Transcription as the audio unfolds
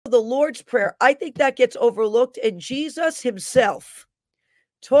the Lord's Prayer, I think that gets overlooked, and Jesus himself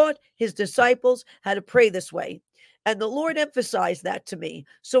taught his disciples how to pray this way. And the Lord emphasized that to me.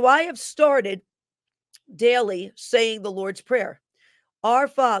 So I have started daily saying the Lord's Prayer. Our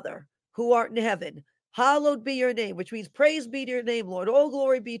Father, who art in heaven, hallowed be your name, which means praise be to your name, Lord. All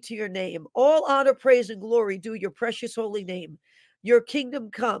glory be to your name. All honor, praise, and glory due your precious holy name. Your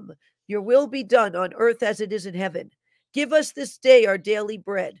kingdom come, your will be done on earth as it is in heaven. Give us this day our daily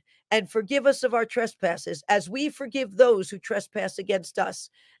bread, and forgive us of our trespasses, as we forgive those who trespass against us.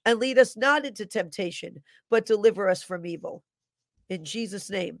 And lead us not into temptation, but deliver us from evil. In Jesus'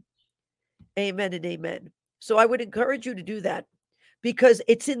 name, amen and amen. So I would encourage you to do that, because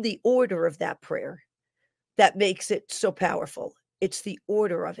it's in the order of that prayer that makes it so powerful. It's the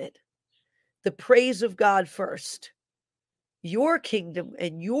order of it. The praise of God first. Your kingdom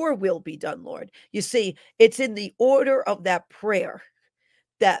and your will be done, Lord. You see, it's in the order of that prayer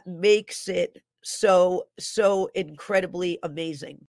that makes it so incredibly amazing.